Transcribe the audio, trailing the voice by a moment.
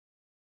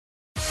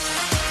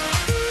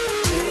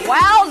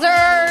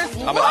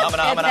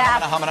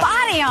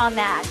body on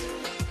that.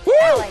 Woo!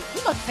 Ali,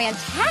 you look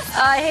fantastic.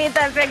 I hate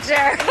that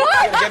picture.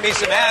 Give me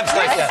some abs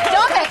like that.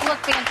 Stomach look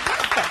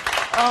fantastic.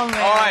 Oh,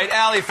 man. All right,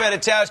 Ali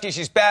Fedotowsky,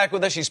 she's back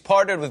with us. She's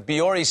partnered with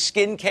Biore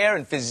Skincare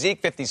and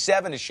Physique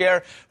 57 to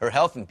share her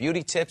health and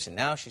beauty tips, and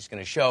now she's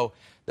going to show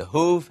the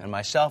Hoover and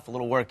myself a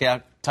little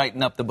workout,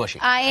 tighten up the bushy.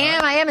 I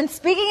am. And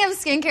speaking of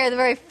skincare, the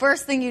very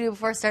first thing you do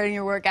before starting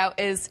your workout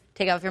is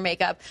take off your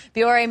makeup.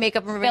 Biore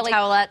makeup removing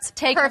towelettes.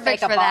 Take your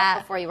perfect makeup for that.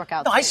 off before you work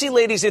out. No, I see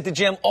ladies at the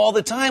gym all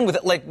the time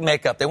with like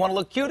makeup. They want to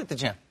look cute at the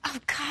gym. Oh,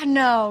 God,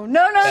 no.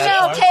 No.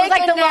 Take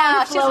like it the now.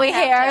 long, She doesn't flowy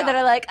have hair to. that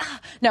are like,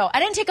 no, I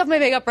didn't take off my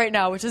makeup right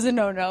now, which is a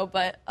no-no,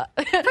 but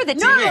For the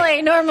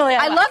TV. normally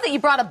I love that you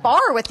brought a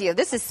bar with you.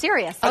 This is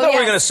serious. I thought we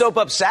were going to soap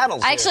up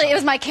saddles. Actually, it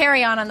was my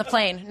carry-on on the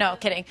plane. No,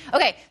 kidding.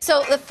 Okay,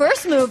 so the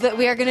first move that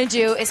we are going to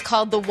do is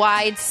called the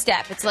wide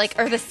step. It's like,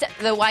 or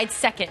the wide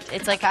second.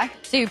 It's like,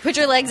 so you put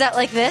your legs out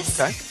like this.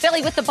 Okay.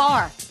 Billy with the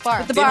bar.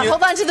 With the bar.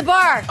 Hold on to the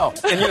bar. Oh,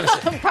 in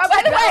unison.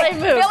 By the way,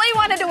 move. Billy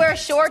wanted to wear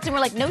shorts, and we're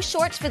like, no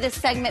shorts for this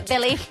segment,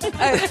 Billy.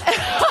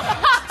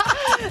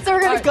 So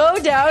we're going to go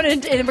down,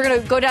 and we're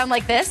going to go down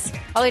like this,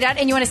 all the way down,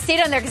 and you want to stay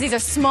down there because these are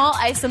small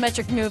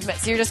isometric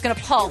movements. So you're just going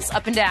to pulse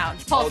up and down.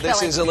 Oh, this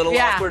Billy. is a little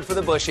awkward for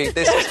the bushy.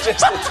 This is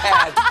just a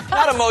tad.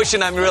 Not a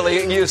motion I'm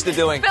really used to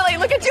doing. Billy,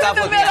 look at you Stop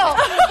in the looking at middle.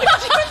 Look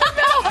at you in the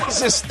middle.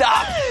 Just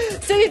stop.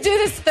 So you do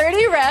this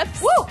 30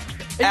 reps. Woo!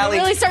 And Ali.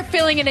 you really start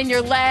feeling it in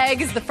your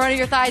legs, the front of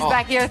your thighs,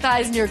 back of your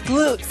thighs, and your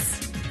glutes.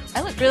 I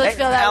really feel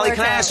that Ali,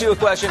 workout. can I ask you a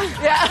question?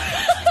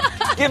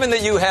 Yeah. Given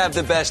that you have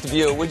the best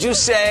view, would you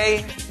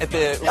say at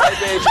the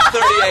ripe age of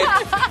 38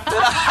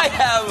 that I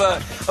have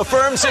a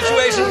firm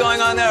situation going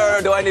on there,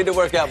 or do I need to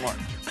work out more?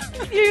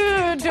 We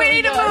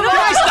need to move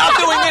on. Stop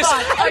doing this.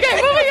 Okay,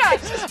 moving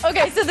on.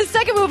 Okay, so the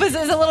second move is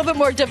a little bit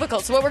more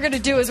difficult. So what we're going to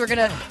do is we're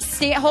going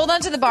to hold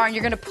on to the bar, and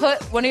you're going to put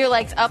one of your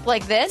legs up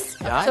like this.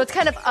 Yeah. So it's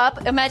kind of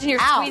up. Imagine you're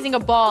squeezing a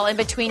ball in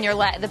between your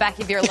the back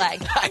of your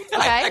leg.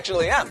 I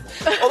actually am.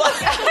 Hold on.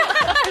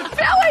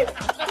 Billy!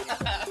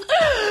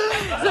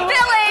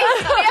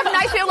 Billy! We have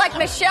nice people like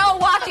Michelle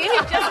watching. He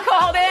just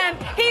called in.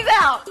 He's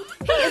out.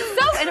 He is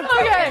so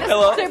inappropriate. Okay.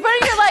 Hello? So you're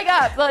putting your leg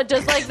up,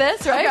 just like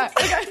this, right?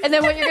 Okay. And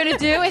then what you're going to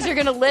do is you're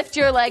going to lift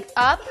your leg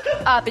up,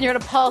 and you're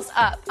going to pulse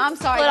up. I'm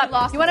sorry, Pull it you up.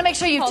 lost You want to make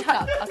sure you pulse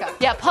tuck. up. Okay.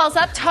 Yeah, pulse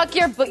up. Tuck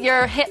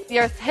your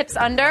hips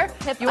under.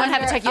 You want to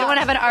have it tucked. You don't want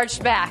to have an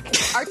arched back.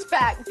 Arch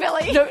back,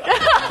 Billy. No.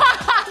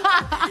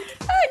 I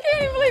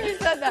can't even believe you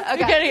said that. Okay.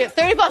 You're getting it.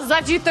 30 pulses.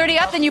 After you 30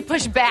 up, then you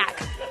push back.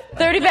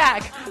 30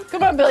 back.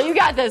 Come on, Billy. You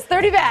got this.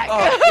 30 back.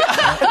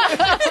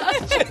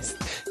 Just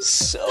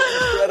so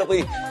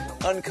incredibly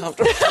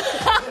uncomfortable.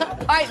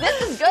 All right,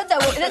 this is good, though.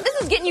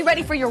 This is getting you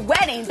ready for your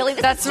wedding, Billy.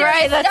 This That's is serious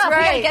right, that's stuff. We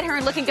right. gotta get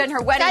her looking good in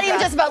her wedding It's not even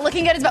dress. just about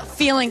looking good. It's about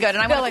feeling good. And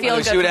I want to feel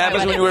You good. see what for my happens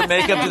when wedding. you wear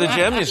makeup to the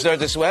gym? You start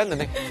to sweat.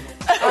 And then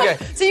okay.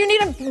 So you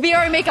need a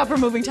Biore makeup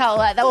removing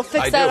towelette. That will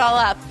fix I that do. all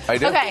up. I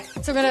do. Okay,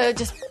 so we're going to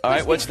just All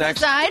right, what's next?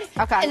 side.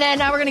 Okay. And then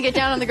now we're going to get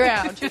down on the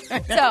ground.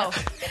 So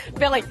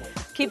Billy,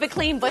 keep it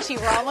clean, bushy.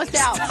 We're almost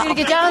out. you're going to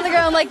get down on the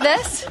ground like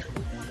this.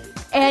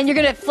 And you're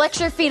going to flex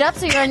your feet up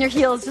so you're on your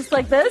heels just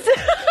like this.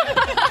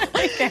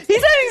 He's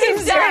having some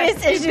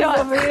serious issues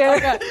over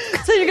here.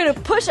 So you're going to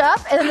push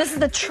up, and then this is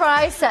the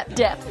tricep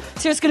dip.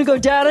 So you're just going to go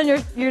down on your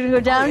your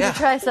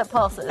tricep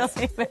pulses.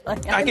 I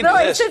can do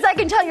Billy, this. since I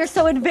can tell you're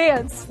so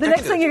advanced, the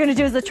next do thing you're going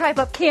to do is the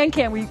trip-up can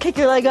where you kick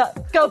your leg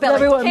up. Go, Billy.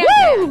 Everyone,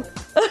 Can,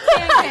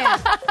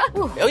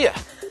 woo! Oh, yeah.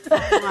 All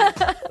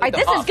right,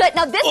 this is good.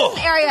 Now, this is an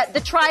area, the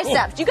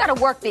triceps. You got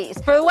to work these.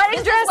 For a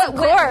wedding dress, of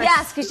course.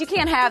 Yes, because you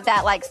can't have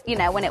that, like,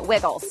 when it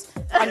wiggles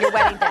on your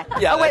wedding day.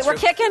 Yeah, oh, wait, that's we're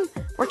true. kicking?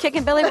 We're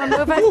kicking, Billy. We're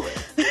moving.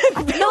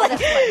 I feel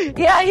this way.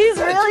 Yeah, he's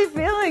really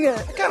feeling it.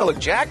 I kind of look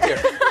jacked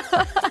here.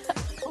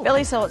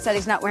 Billy said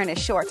he's not wearing his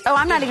shorts. Oh,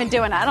 I'm not even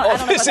doing that. I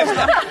don't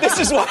know This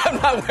is why I'm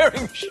not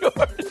wearing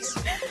shorts.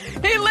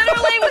 He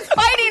literally was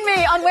fighting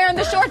me on wearing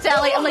the shorts,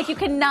 Allie. I'm like, you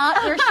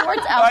cannot wear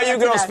shorts out. All right, you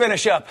girls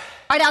finish up.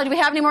 All right, Allie, do we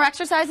have any more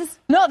exercises?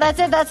 No, that's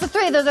it. That's the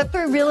three. Those are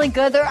three really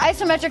good. They're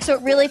isometric, so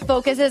it really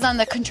focuses on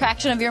the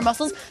contraction of your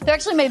muscles. They're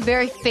actually my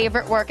very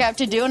favorite workout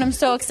to do, and I'm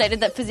so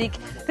excited that Physique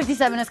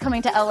 57 is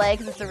coming to LA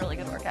because it's a really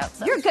good workout.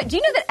 So. You're good. Do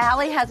you know that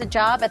Allie has a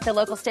job at the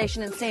local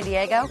station in San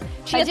Diego?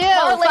 She I has do.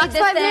 parlayed Fox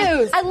this 5 thing.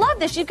 News. I love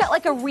this. You've got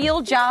like a real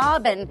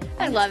job, and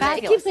I love it. It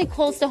fabulous. keeps me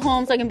close to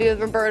home so I can be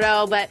with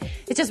Roberto, but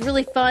it's just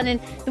really fun.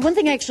 And the one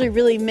thing I actually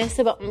really miss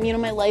about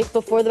my life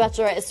before The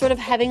Bachelorette is sort of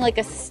having like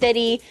a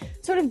steady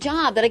sort of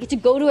job that I get to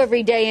go to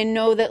every day and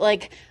know that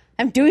like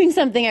I'm doing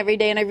something every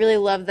day, and I really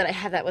love that I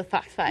have that with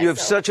Fox 5. You have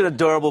such an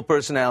adorable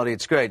personality.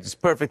 It's great. It's a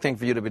perfect thing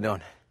for you to be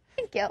doing.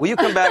 Thank you. Will you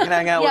come back and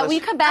hang out with Yeah, us? will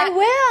you come back? I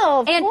will,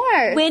 of and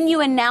course. when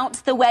you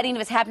announce the wedding,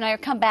 if it's happening,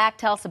 come back,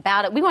 tell us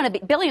about it. We want to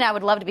be, Billy and I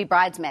would love to be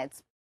bridesmaids.